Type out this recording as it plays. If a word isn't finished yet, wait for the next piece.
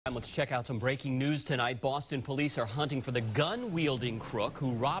Let's check out some breaking news tonight. Boston police are hunting for the gun-wielding crook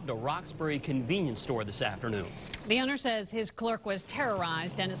who robbed a Roxbury convenience store this afternoon. The owner says his clerk was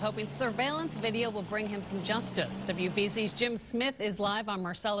terrorized and is hoping surveillance video will bring him some justice. WBZ's Jim Smith is live on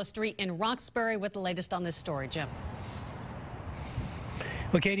Marcella Street in Roxbury with the latest on this story. Jim.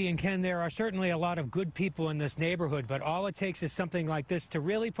 Well, Katie and Ken, there are certainly a lot of good people in this neighborhood, but all it takes is something like this to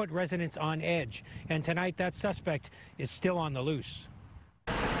really put residents on edge. And tonight, that suspect is still on the loose.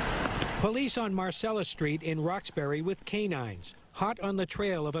 Police on Marcella Street in Roxbury with canines, hot on the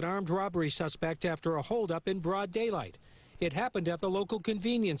trail of an armed robbery suspect after a holdup in broad daylight. It happened at the local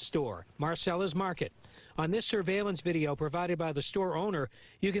convenience store, Marcella's Market. On this surveillance video provided by the store owner,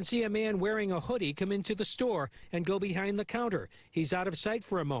 you can see a man wearing a hoodie come into the store and go behind the counter. He's out of sight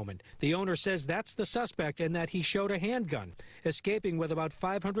for a moment. The owner says that's the suspect and that he showed a handgun, escaping with about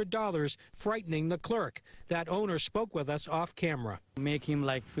 $500, frightening the clerk. That owner spoke with us off camera. Make him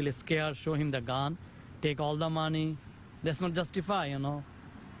like feel scared, show him the gun, take all the money. That's not justify, you know.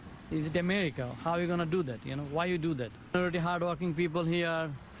 Is it America? How are you gonna do that? You know, why you do that? Already hardworking people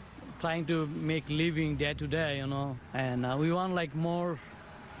here, trying to make living day to day, you know, and we want like more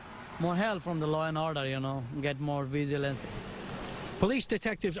help from the law and order, you know, get more vigilance. Police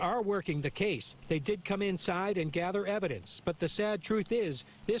detectives are working the case. They did come inside and gather evidence, but the sad truth is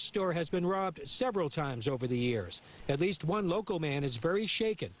this store has been robbed several times over the years. At least one local man is very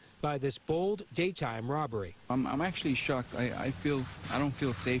shaken by this bold daytime robbery. I'm actually shocked. I don't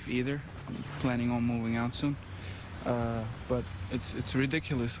feel safe either. I'm planning on moving out soon. But it's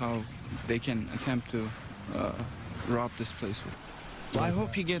ridiculous how they can attempt to rob this place. Well, I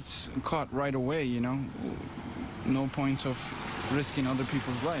hope he gets caught right away, you know. No point of risking other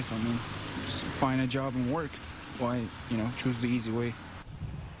people's life. I mean, just find a job and work. Why, you know, choose the easy way.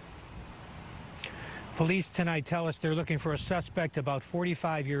 Police tonight tell us they're looking for a suspect about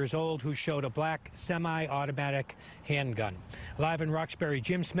 45 years old who showed a black semi-automatic handgun. Live in Roxbury,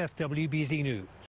 Jim Smith, WBZ News.